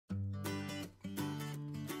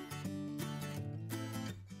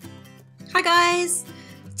Hi guys!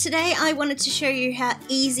 Today I wanted to show you how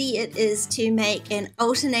easy it is to make an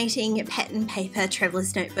alternating pattern paper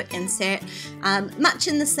traveler's notebook insert, much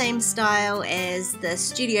in the same style as the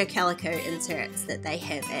Studio Calico inserts that they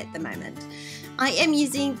have at the moment. I am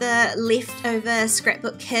using the leftover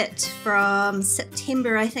scrapbook kit from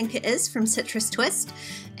September, I think it is, from Citrus Twist.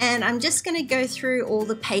 And I'm just going to go through all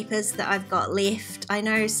the papers that I've got left. I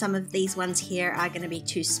know some of these ones here are going to be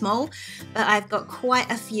too small, but I've got quite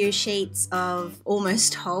a few sheets of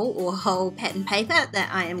almost whole pattern paper that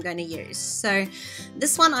I am going to use. So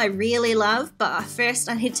this one I really love, but first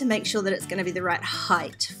I need to make sure that it's going to be the right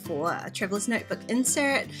height for a traveler's notebook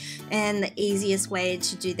insert. And the easiest way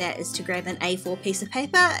to do that is to grab an A4 piece of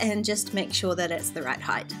paper and just make sure that it's the right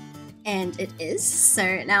height. And it is.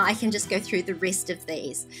 So now I can just go through the rest of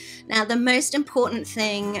these. Now the most important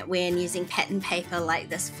thing when using pattern paper like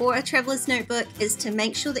this for a traveler's notebook is to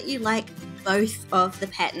make sure that you like both of the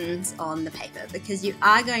patterns on the paper, because you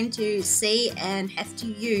are going to see and have to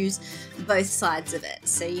use both sides of it.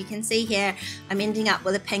 So you can see here I'm ending up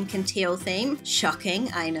with a pink and teal theme. Shocking,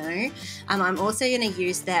 I know. I'm also going to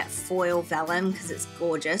use that foil vellum because it's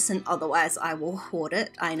gorgeous, and otherwise I will hoard it,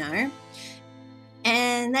 I know.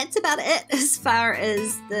 And that's about it as far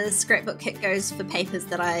as the scrapbook kit goes for papers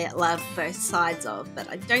that I love both sides of, but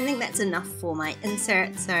I don't think that's enough for my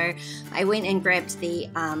insert, so I went and grabbed the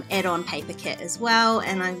add-on paper kit as well,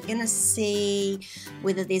 and I'm gonna see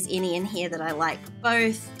whether there's any in here that I like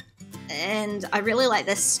both. And I really like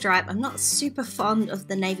this stripe. I'm not super fond of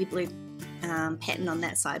the navy blue pattern on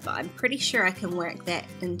that side, but I'm pretty sure I can work that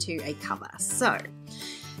into a cover. So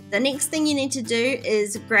the next thing you need to do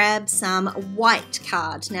is grab some white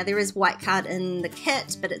card. Now there is white card in the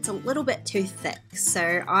kit, but it's a little bit too thick.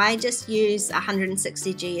 So I just use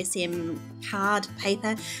 160 GSM card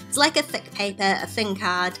paper. It's like a thick paper, a thin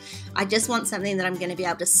card. I just want something that I'm going to be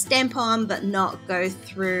able to stamp on but not go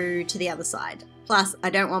through to the other side. Plus I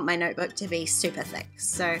don't want my notebook to be super thick.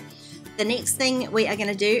 So the next thing we are going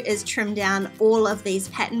to do is trim down all of these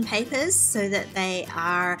pattern papers so that they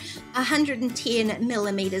are 110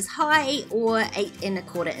 millimeters high or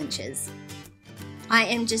 8¼ inches. I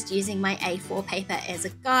am just using my A4 paper as a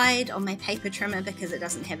guide on my paper trimmer because it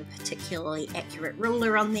doesn't have a particularly accurate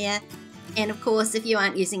ruler on there. And of course, if you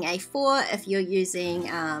aren't using A4, if you're using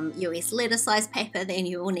US letter size paper, then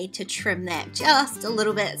you will need to trim that just a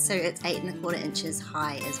little bit so it's 8¼ inches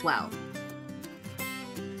high as well.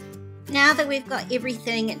 Now that we've got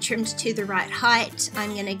everything trimmed to the right height,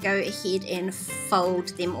 I'm going to go ahead and fold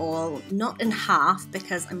them all, not in half,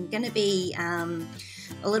 because I'm going to be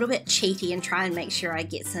a little bit cheaty and try and make sure I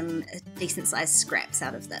get some decent sized scraps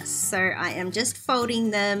out of this. So I am just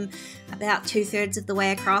folding them about 2/3 of the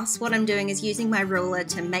way across. What I'm doing is using my ruler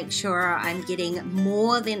to make sure I'm getting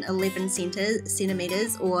more than 11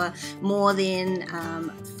 centimeters or more than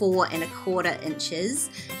 4¼ inches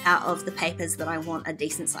out of the papers that I want a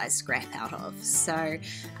decent sized scrap out of. So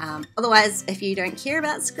otherwise, if you don't care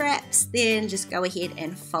about scraps, then just go ahead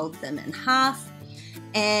and fold them in half.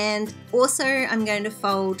 And also I'm going to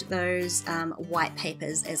fold those white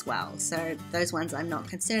papers as well. So those ones I'm not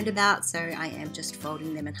concerned about, so I am just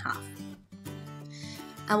folding them in half.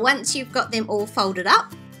 And once you've got them all folded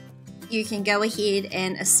up, you can go ahead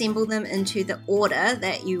and assemble them into the order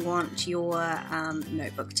that you want your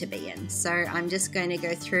notebook to be in. So I'm just going to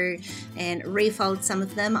go through and refold some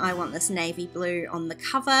of them. I want this navy blue on the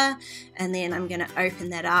cover, and then I'm going to open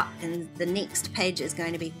that up, and the next page is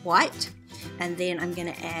going to be white. And then I'm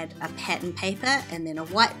going to add a pattern paper and then a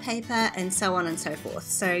white paper and so on and so forth.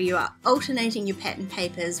 So you are alternating your pattern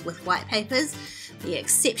papers with white papers. The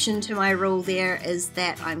exception to my rule there is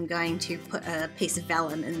that I'm going to put a piece of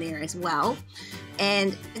vellum in there as well.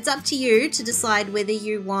 And it's up to you to decide whether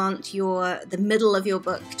you want the middle of your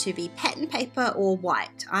book to be pattern paper or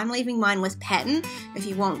white. I'm leaving mine with pattern. If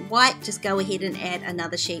you want white, just go ahead and add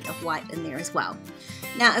another sheet of white in there as well.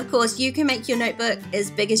 Now, of course, you can make your notebook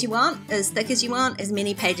as big as you want, as thick as you want, as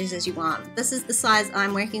many pages as you want. This is the size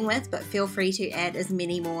I'm working with, but feel free to add as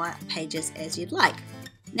many more pages as you'd like.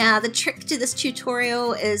 Now, the trick to this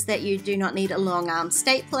tutorial is that you do not need a long arm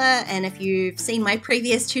stapler, and if you've seen my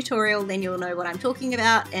previous tutorial, then you'll know what I'm talking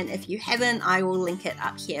about, and if you haven't, I will link it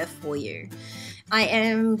up here for you. I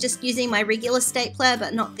am just using my regular stapler,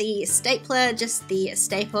 but not the stapler, just the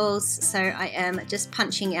staples. So I am just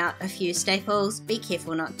punching out a few staples. Be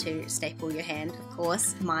careful not to staple your hand, of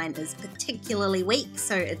course. Mine is particularly weak,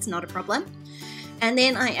 so it's not a problem. And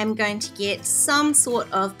then I am going to get some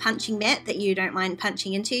sort of punching mat that you don't mind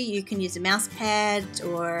punching into. You can use a mouse pad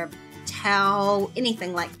or towel,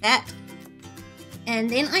 anything like that. And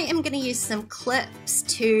then I am going to use some clips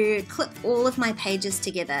to clip all of my pages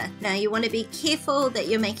together. Now you want to be careful that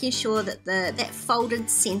you're making sure that that folded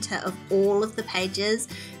center of all of the pages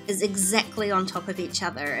is exactly on top of each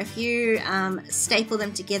other. If you staple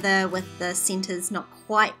them together with the centers not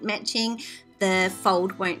quite matching, the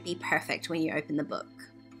fold won't be perfect when you open the book.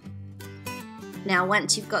 Now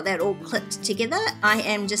once you've got that all clipped together, I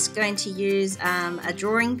am just going to use a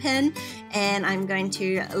drawing pin, and I'm going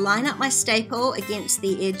to line up my staple against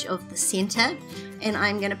the edge of the center, and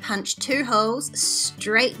I'm going to punch 2 holes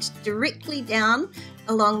straight directly down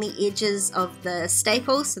along the edges of the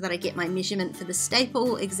staple so that I get my measurement for the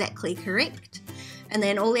staple exactly correct. And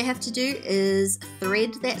then all you have to do is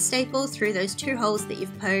thread that staple through those 2 holes that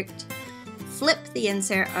you've poked, flip the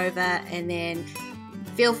insert over, and then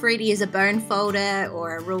feel free to use a bone folder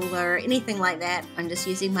or a ruler or anything like that. I'm just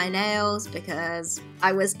using my nails because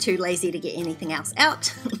I was too lazy to get anything else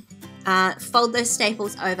out. Fold those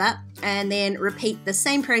staples over and then repeat the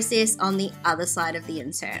same process on the other side of the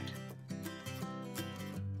insert.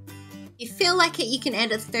 If you feel like it, you can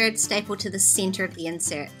add a 3rd staple to the center of the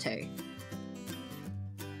insert too.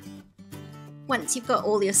 Once you've got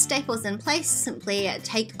all your staples in place, simply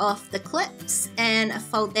take off the clips and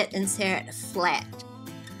fold that insert flat.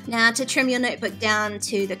 Now to trim your notebook down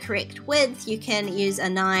to the correct width, you can use a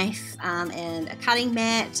knife and a cutting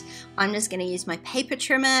mat. I'm just going to use my paper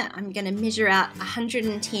trimmer. I'm going to measure out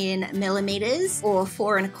 110 millimeters or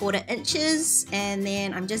 4 1/4 inches, and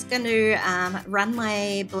then I'm just going to run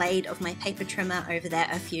my blade of my paper trimmer over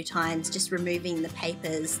that a few times, just removing the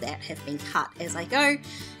papers that have been cut as I go.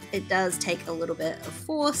 It does take a little bit of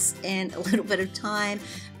force and a little bit of time,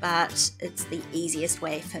 but it's the easiest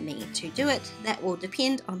way for me to do it. That will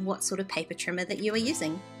depend on what sort of paper trimmer that you are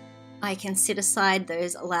using. I can set aside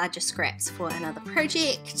those larger scraps for another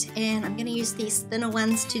project, and I'm going to use these thinner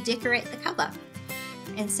ones to decorate the cover.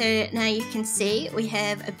 And so now you can see we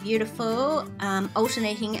have a beautiful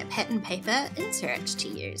alternating pattern paper insert to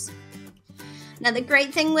use. Now the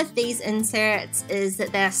great thing with these inserts is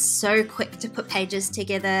that they're so quick to put pages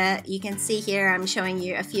together. You can see here I'm showing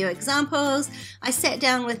you a few examples. I sat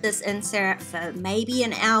down with this insert for maybe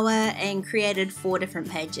an hour and created 4 different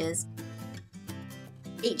pages.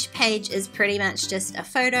 Each page is pretty much just a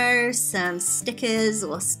photo, some stickers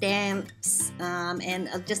or stamps, and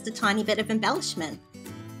just a tiny bit of embellishment.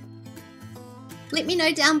 Let me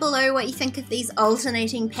know down below what you think of these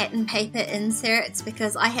alternating pattern paper inserts,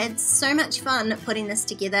 because I had so much fun putting this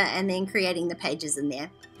together and then creating the pages in there.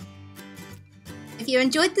 If you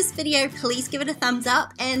enjoyed this video, please give it a thumbs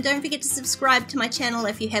up and don't forget to subscribe to my channel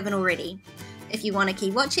if you haven't already. If you want to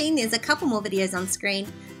keep watching, there's a couple more videos on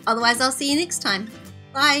screen. Otherwise, I'll see you next time.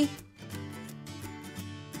 Bye!